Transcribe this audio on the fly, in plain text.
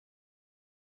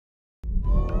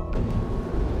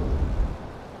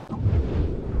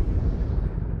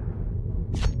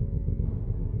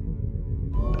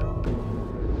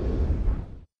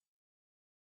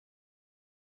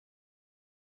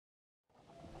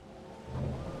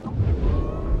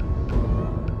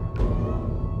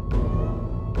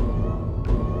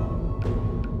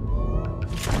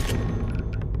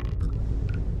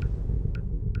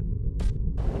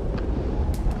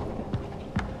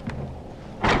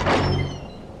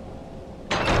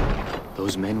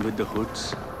Those men with the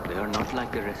hoods, they are not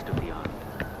like the rest of the army.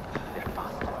 They're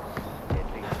faster,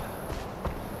 deadlier.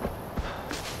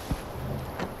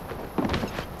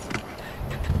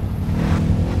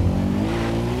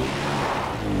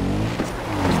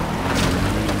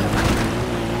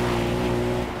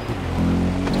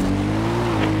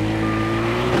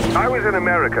 I was in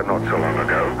America not so long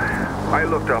ago. I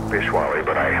looked up Ishwari,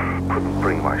 but I couldn't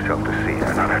bring myself to see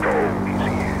her, not after all these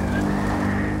years.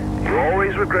 You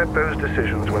always regret those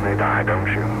decisions when they die, don't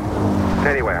you?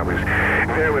 Anyway, I was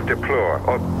there with Deplore,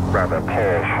 or rather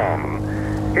Paul Harmon.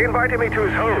 He invited me to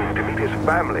his home to meet his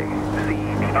family, see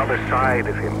the other side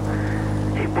of him.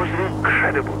 It was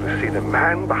incredible to see the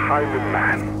man behind the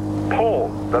man. Paul,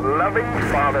 the loving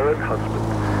father and husband.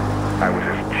 I was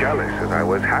as jealous as I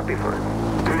was happy for him.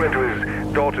 We went to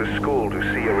his daughter's school to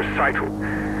see a recital.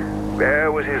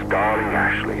 There was his darling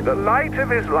Ashley, the light of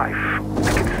his life.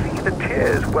 I could see the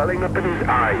tears welling up in his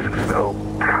eyes. So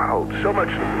proud, so much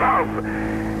love.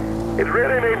 It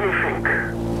really made me think.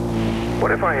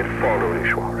 What if I had followed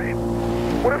Ishwari?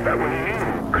 What if that were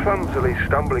you, clumsily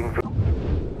stumbling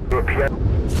through a piano?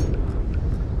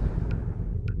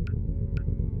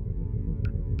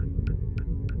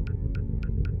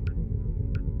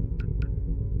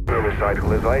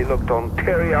 Recital as I looked on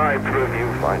teary-eyed through a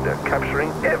viewfinder,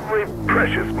 capturing every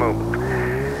precious moment.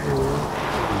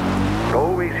 It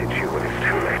always hits you when it's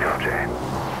too late, RJ.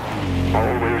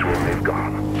 Always when they've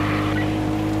gone.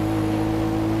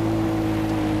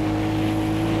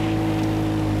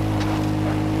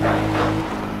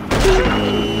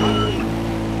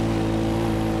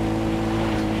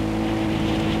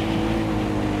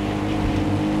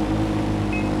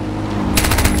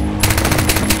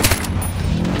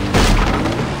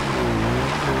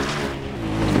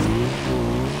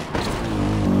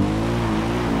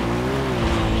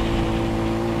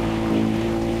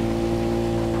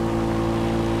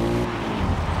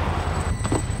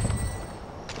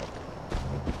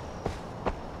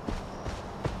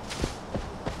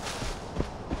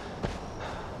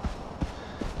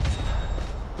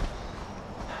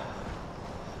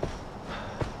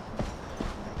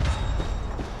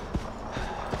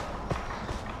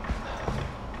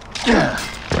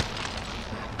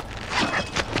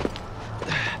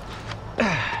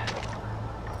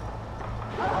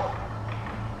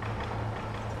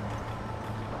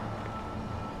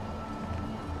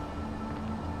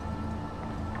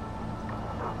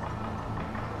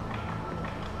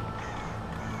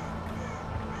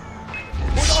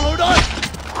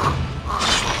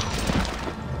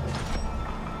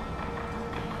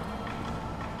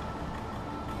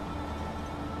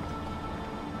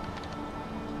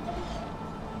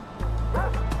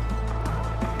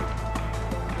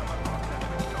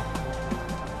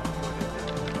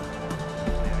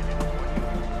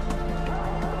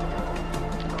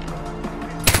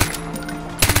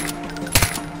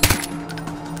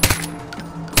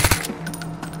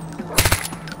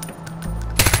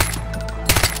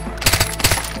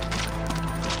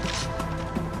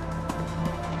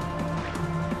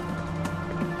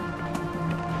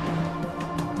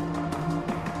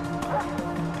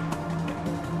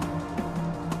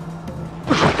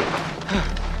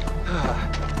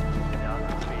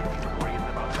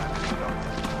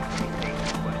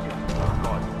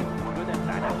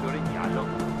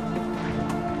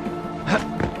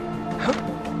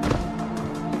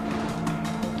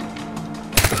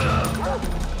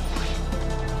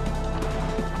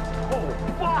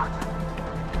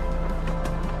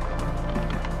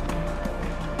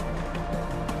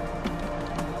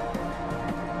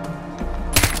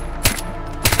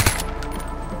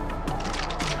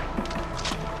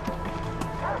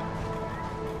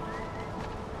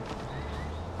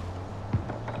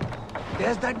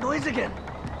 There's that noise again.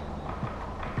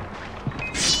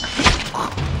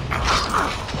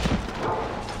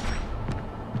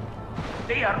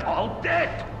 They are all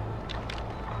dead!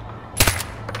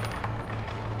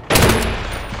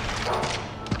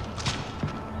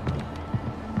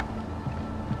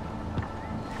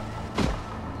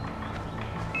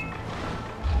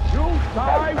 You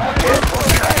die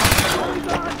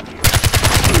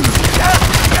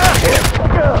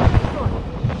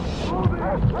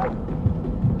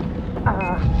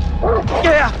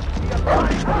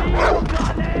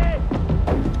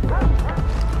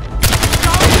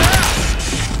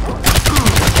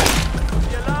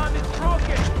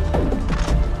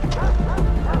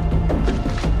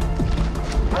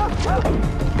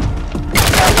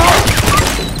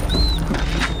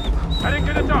Heading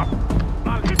to the top!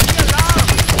 I'll hit the alarm!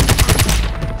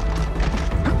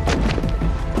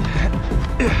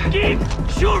 Keep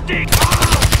shooting!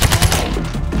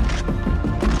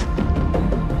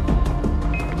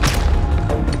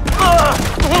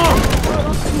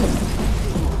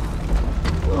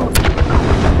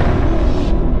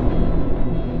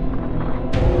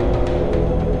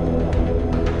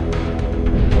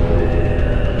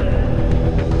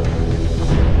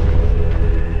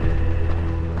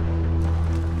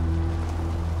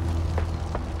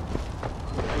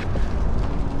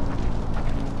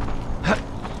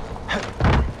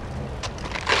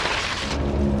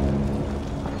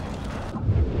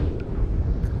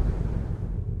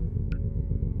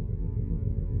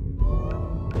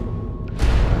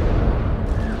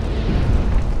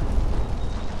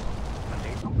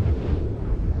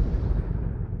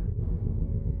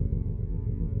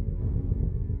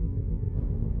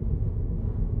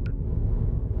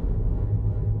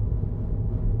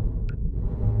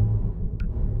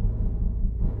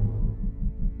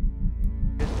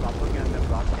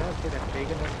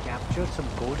 Reagan has captured some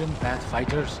Golden Path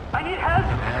fighters. I need help!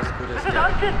 As good as This is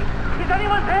dead. urgent! Is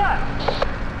anyone there?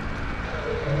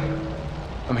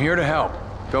 I'm here to help.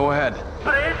 Go ahead.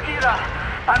 Praise Kira!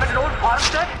 I'm at an old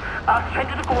farmstead. I'll send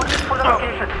you the coordinates for the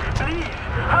location. Please,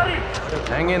 hurry!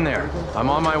 Hang in there. I'm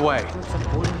on my way. Some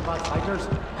Golden Path fighters.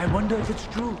 I wonder if it's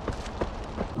true.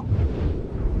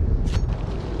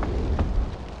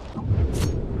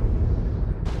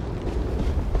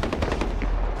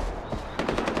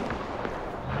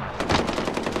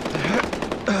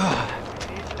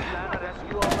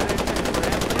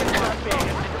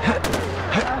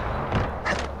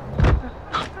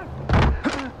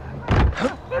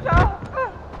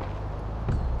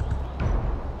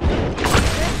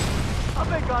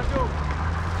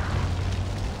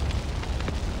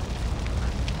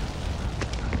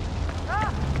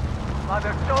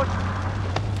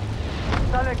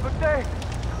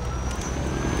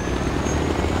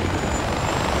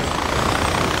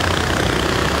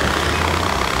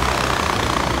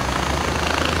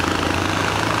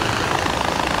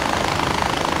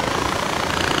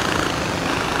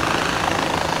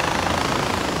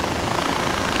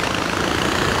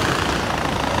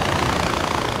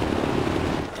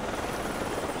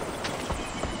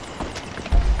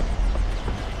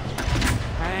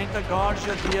 Thank the gods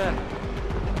you're here.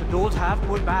 The doors have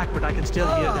pulled back, but I can still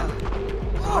hear them.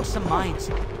 Got some mines.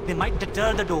 They might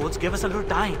deter the doors, give us a little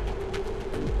time.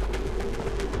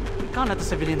 We can't let the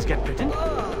civilians get bitten.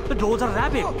 The doors are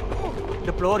rabid.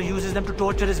 Deplore uses them to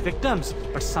torture his victims,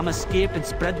 but some escaped and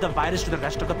spread the virus to the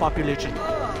rest of the population.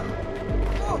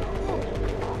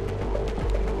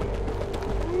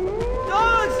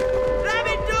 Dogs!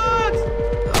 Rabid dogs!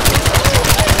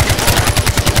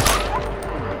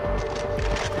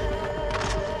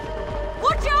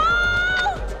 Watch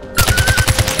out!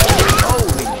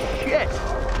 Holy shit!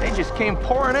 They just came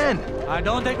pouring in. I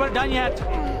don't think we're done yet.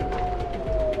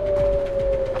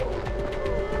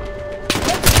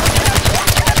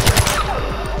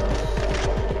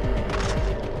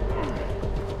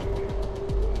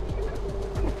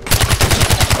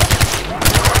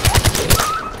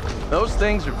 Those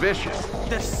things are vicious.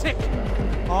 They're sick.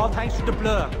 All thanks to the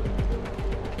blur.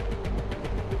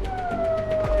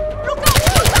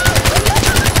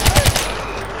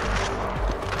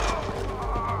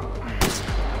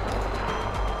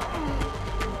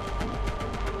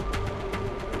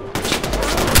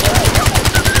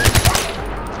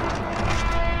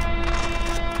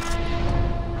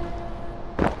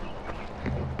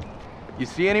 You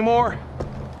see any more?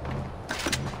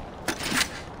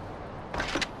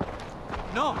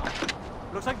 No.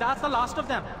 Looks like that's the last of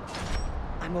them.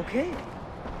 I'm okay.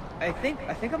 I think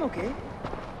I'm okay.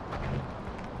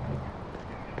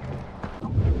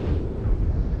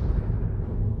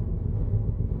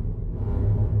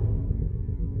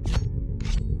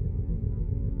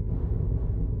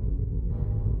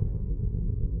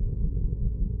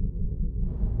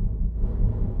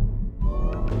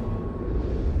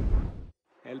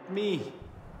 Help me.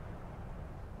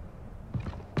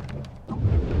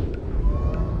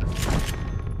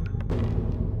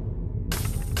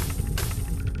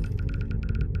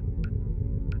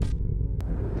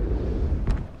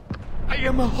 I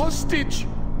am a hostage.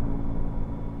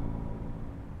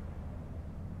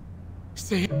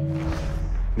 Say.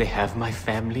 They have my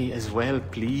family as well.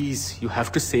 Please, you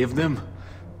have to save them.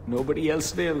 Nobody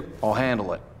else will. I'll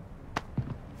handle it.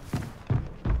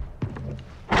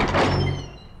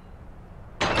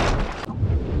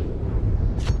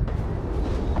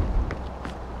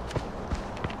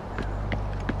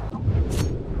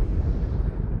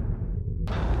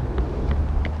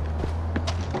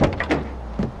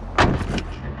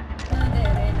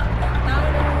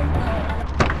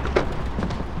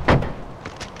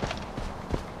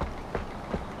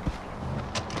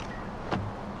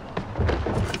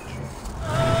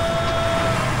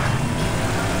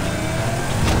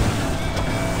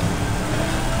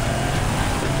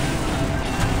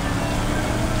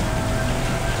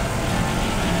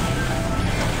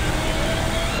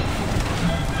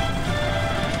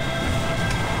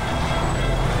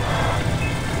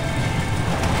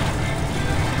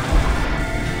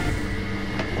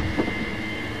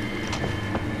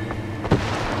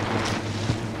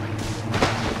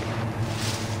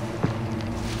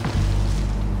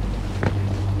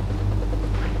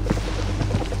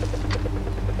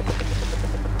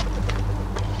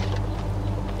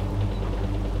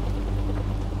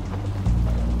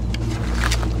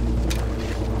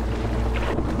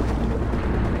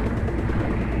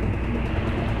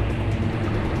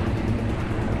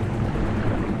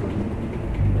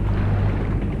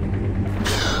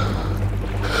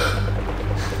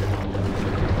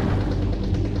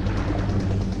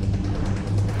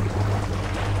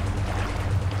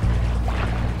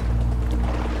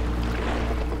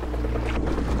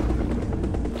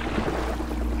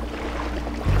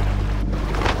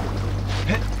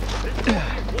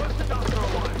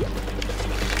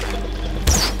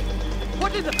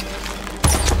 What is it?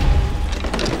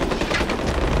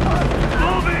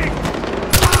 Moving!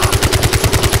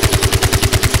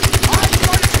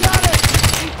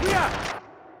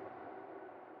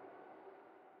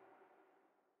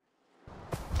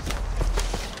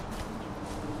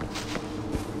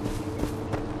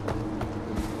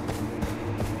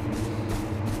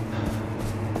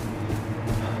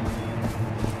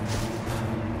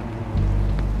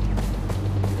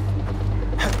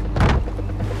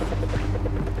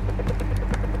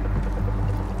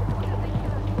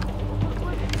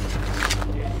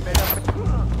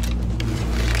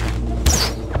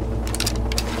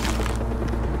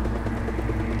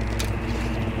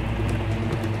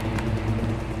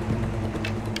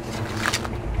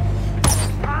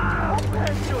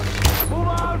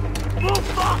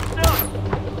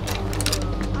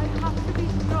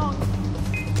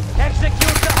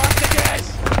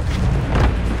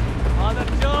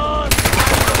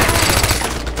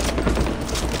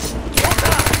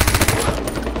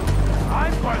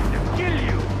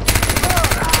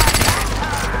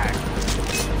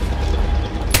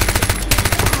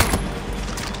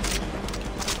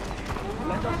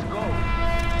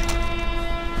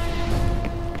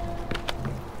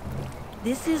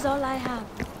 This is all I have.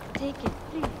 Take it,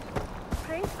 please.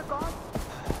 Praise the God.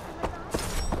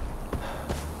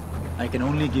 I can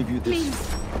only give you this.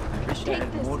 Please. I wish I Take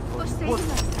had this more for for you.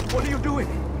 saving us. What are you doing?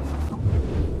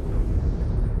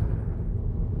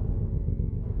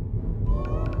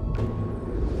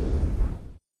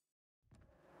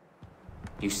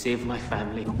 You saved my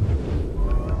family.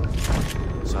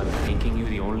 So I'm thanking you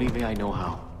the only way I know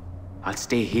how. I'll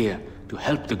stay here to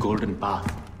help the Golden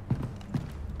Path.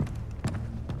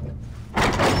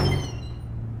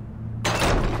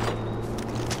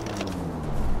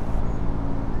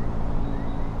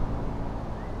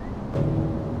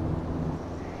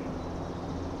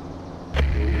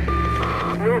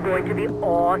 You're going to be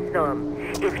awesome.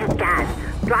 If you can,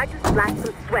 try to splash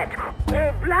some sweat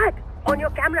or blood on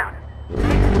your camera. This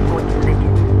is going to let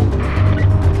you.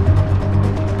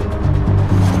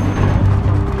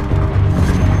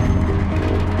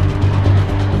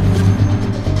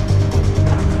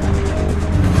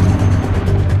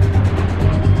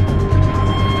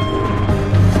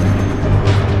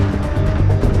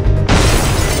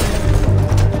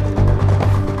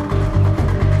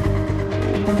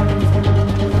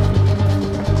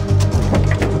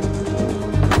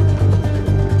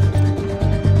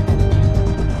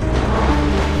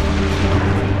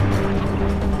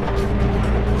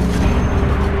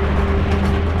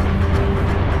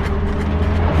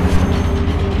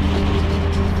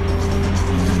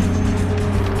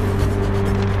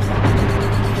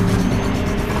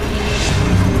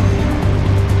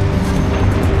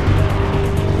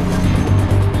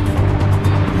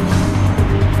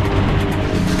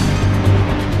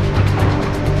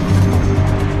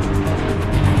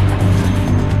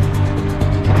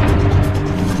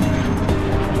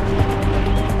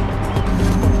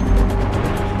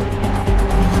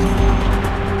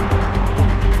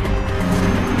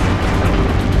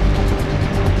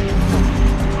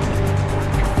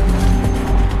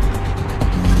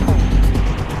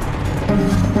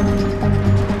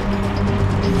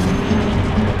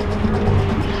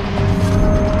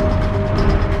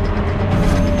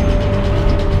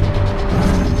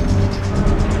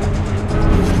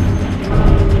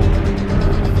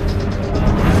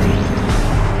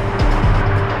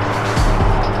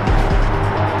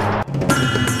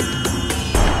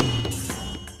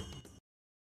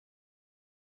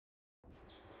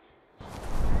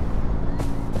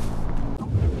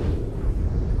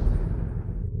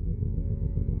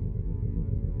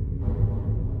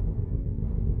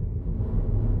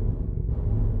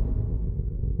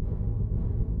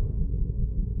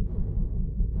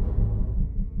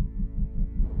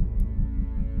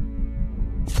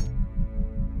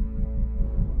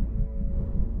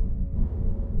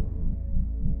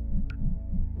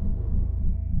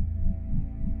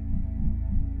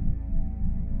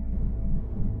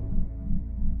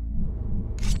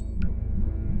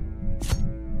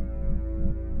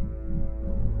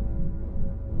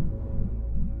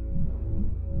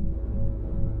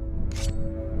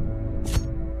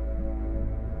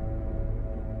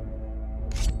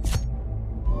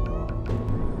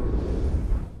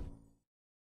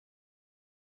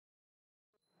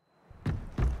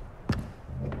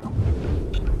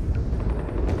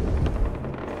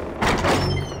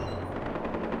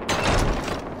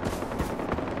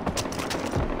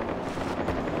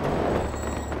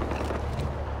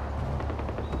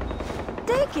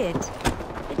 It.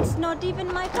 It's not even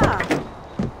my car.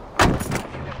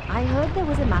 I heard there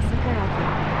was a massacre at your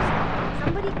house.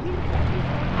 Somebody killed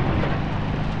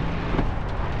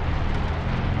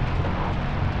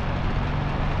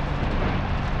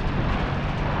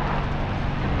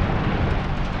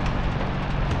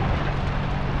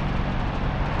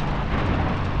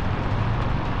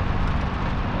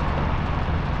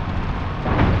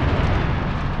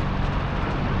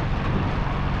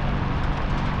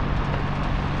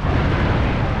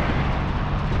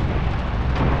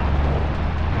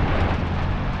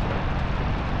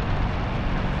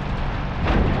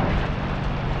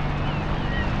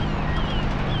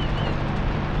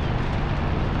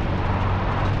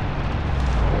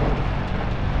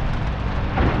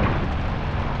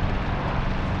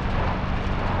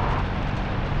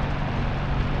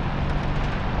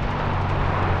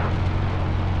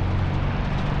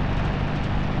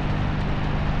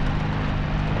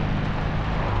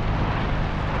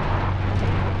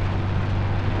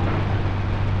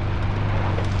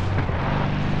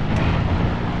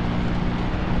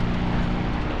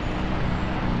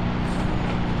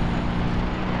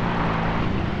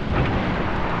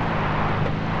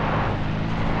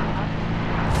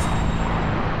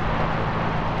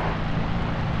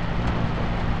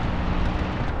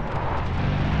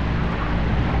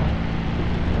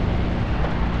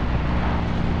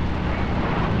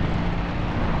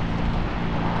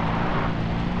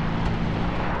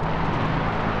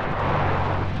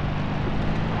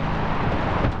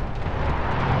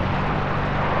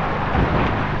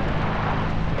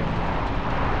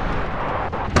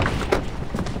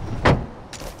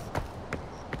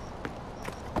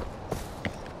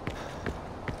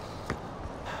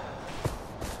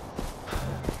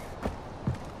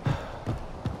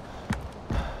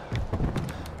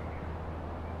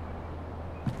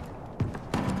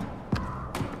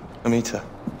Amita,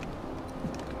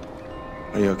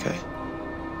 are you okay?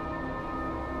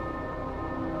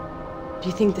 Do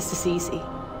you think this is easy?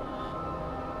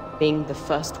 Being the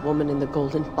first woman in the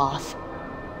Golden Path.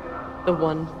 The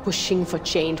one pushing for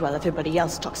change while everybody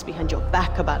else talks behind your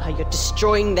back about how you're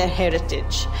destroying their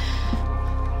heritage.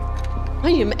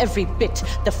 I am every bit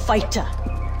the fighter,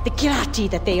 the Kirati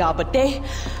that they are, but they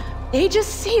just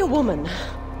see a woman.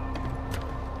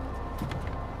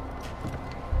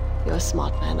 You're a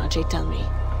smart man, Ajay, tell me.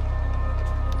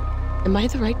 Am I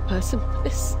the right person for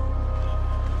this?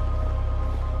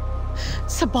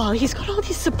 Sabal, he's got all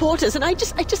these supporters, and I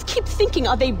just keep thinking,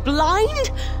 are they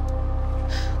blind?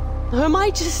 Or am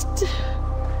I just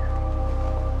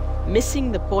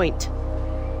missing the point?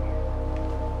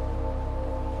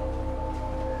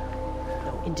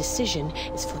 No, indecision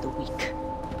is for the weak.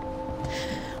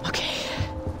 Okay.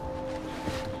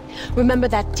 Remember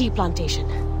that tea plantation?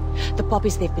 The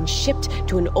poppies, they've been shipped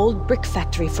to an old brick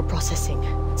factory for processing.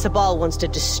 Sabal wants to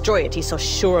destroy it, he's so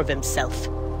sure of himself.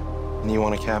 And you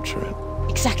want to capture it?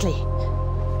 Exactly.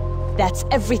 That's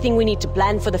everything we need to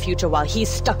plan for the future while he's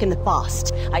stuck in the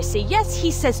past. I say yes,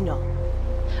 he says no.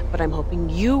 But I'm hoping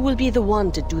you will be the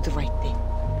one to do the right thing.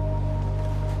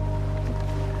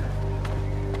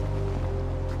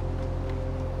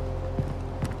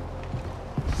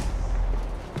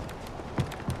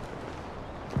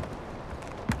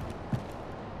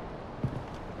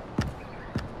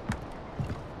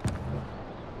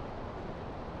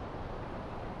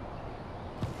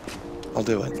 I'll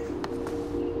do it.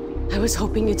 I was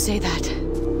hoping you'd say that.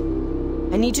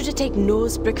 I need you to take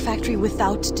Noah's brick factory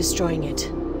without destroying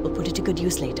it. We'll put it to good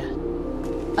use later.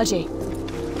 Ajay,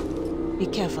 be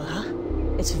careful, huh?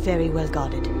 It's very well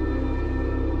guarded.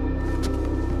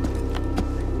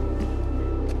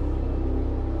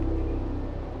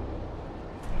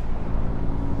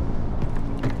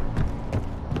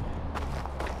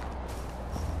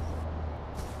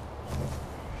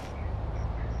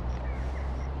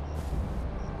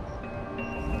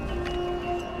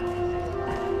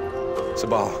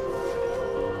 Sabal,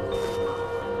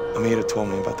 Amita told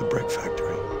me about the brick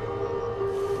factory.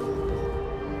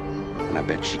 And I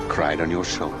bet she cried on your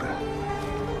shoulder.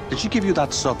 Did she give you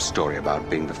that sob story about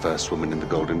being the first woman in the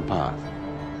Golden Path?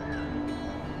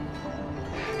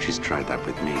 She's tried that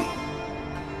with me.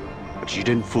 But she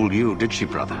didn't fool you, did she,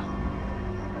 brother?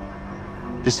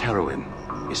 This heroin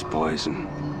is poison,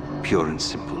 pure and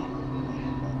simple.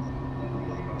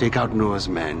 Take out Noah's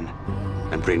men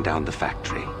and bring down the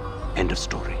factory. End of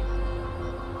story.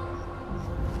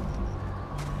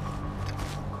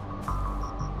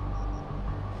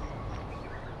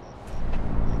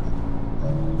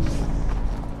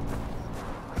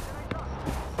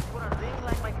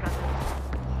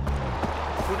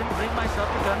 Couldn't bring myself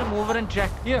to turn him over and check.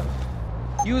 Here,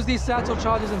 use these satchel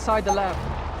charges inside the lab.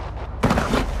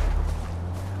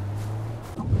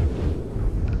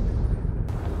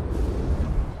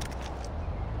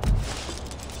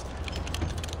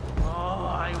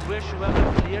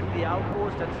 the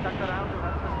outpost and stuck around to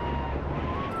help us.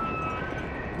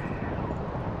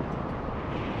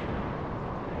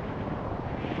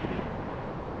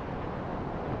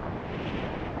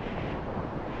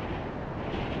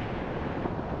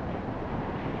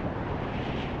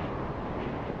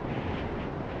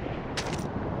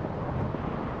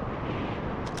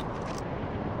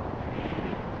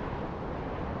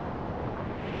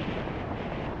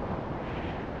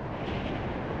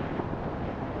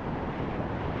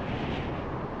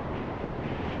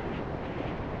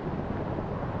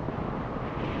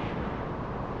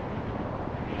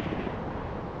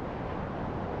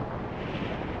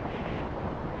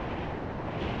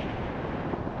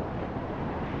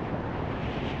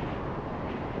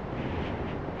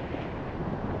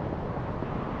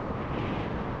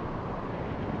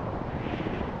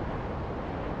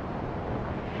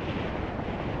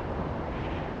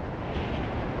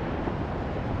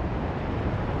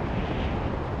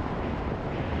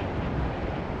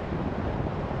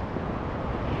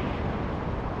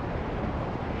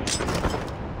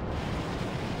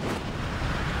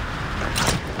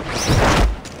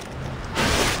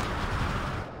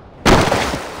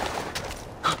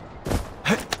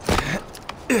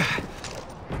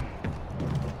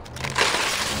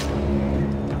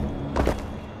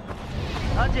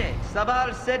 Ajay,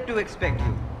 Sabal said to expect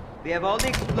you. We have all the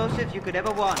explosives you could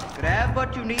ever want. Grab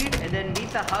what you need and then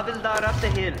meet the Havildar up the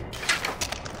hill.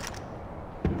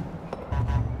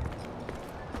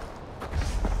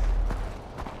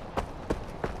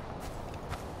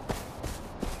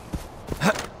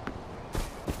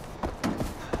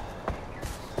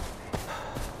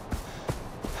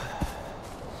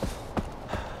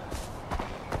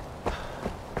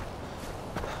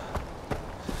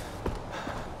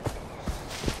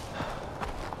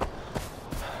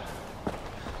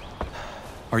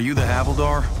 Are you the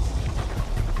Havildar?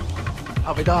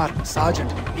 Havildar,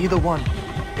 Sergeant, either one.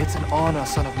 It's an honor,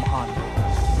 son of Mahan.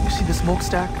 You see the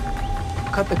smokestack?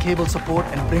 Cut the cable support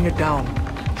and bring it down.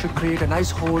 Should create a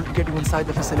nice hole to get you inside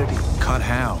the facility. Cut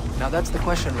how? Now that's the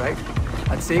question, right?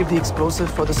 I'd save the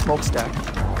explosive for the smokestack,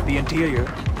 the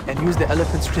interior, and use the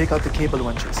elephants to take out the cable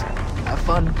winches. Have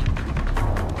fun.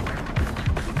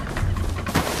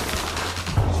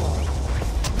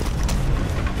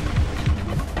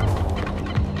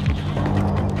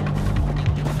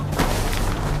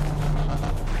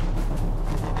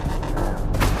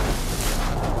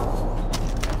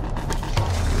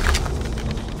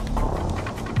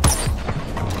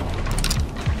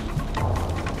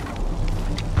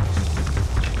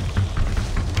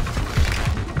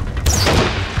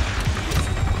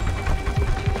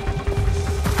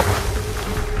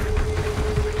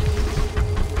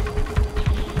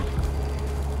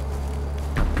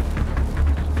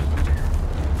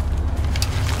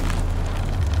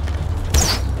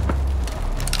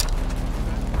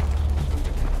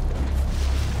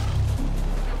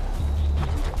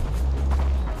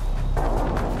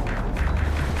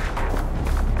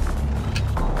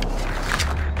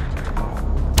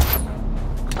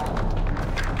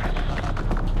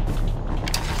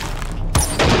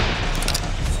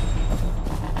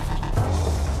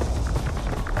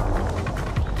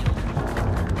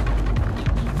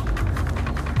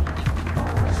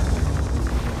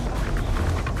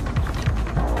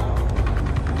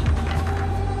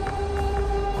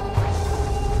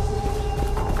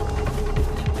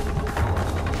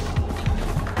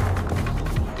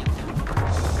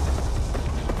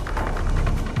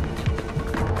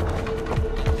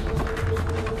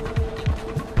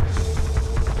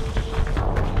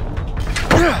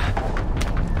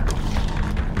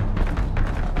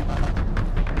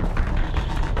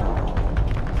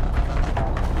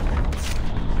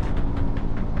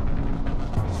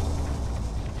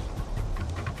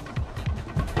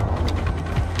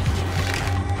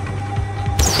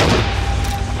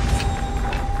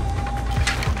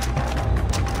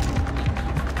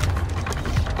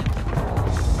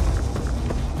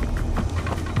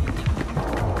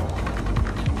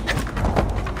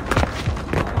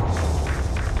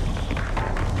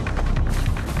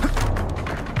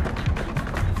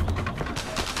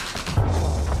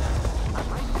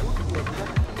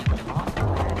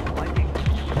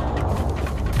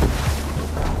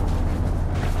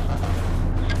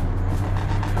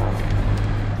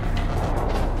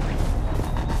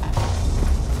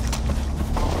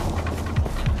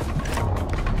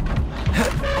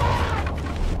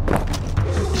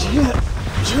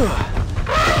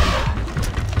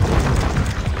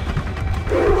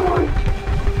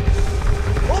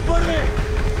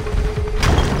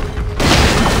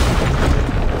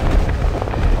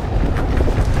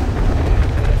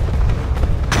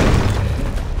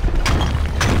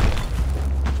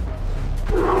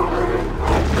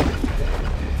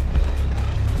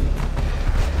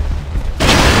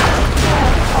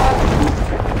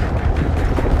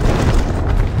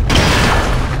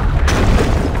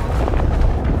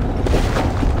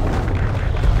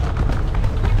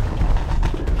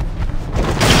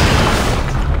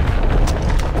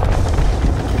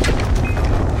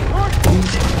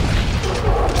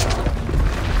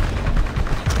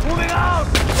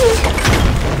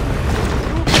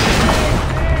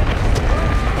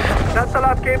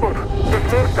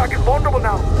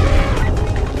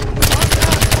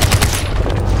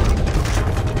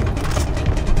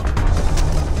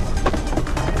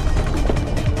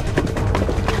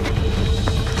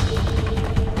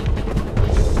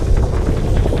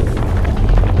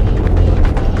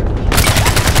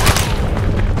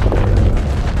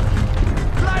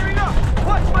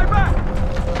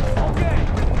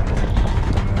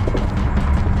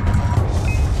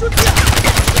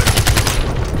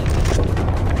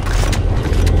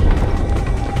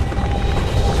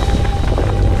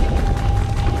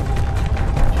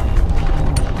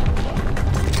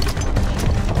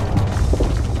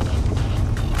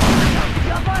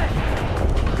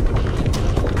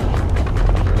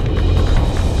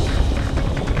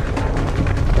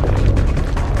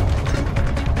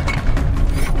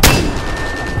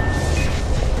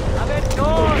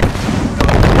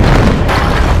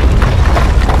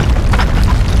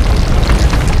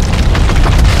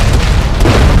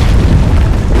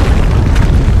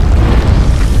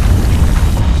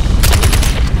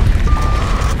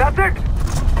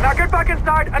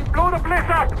 side and blow the place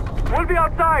up! We'll be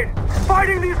outside,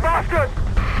 fighting these bastards!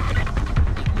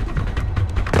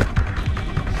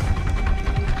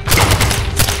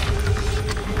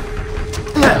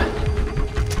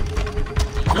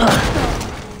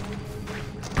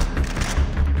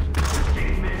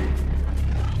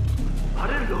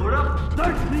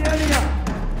 Search the area!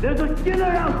 There's a killer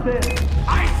out there!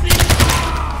 I see!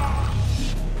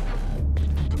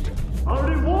 A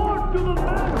reward to the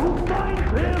man who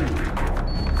finds him!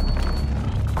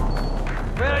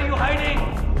 Where are you hiding?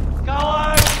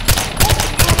 Coward!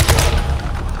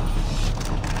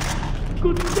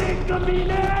 Good day,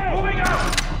 Kamine! Moving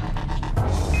out!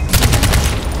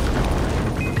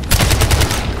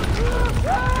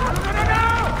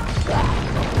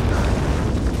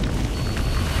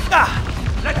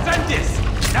 Let's end this!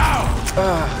 Now!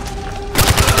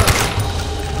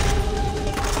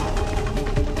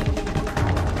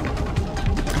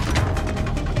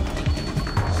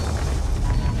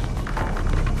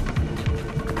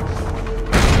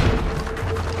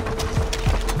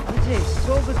 Ajay,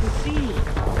 so good to see you.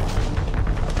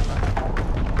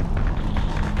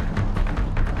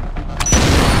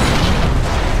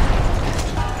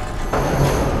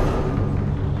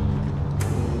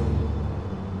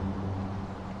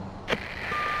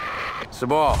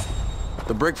 Sabal,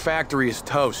 the brick factory is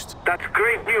toast. That's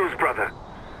great news, brother.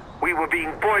 We were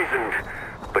being poisoned,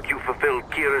 but you fulfilled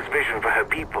Kira's vision for her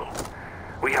people.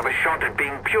 We have a shot at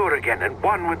being pure again and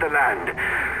one with the land.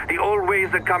 The old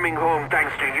ways are coming home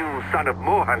thanks to you, son of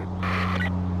Mohan.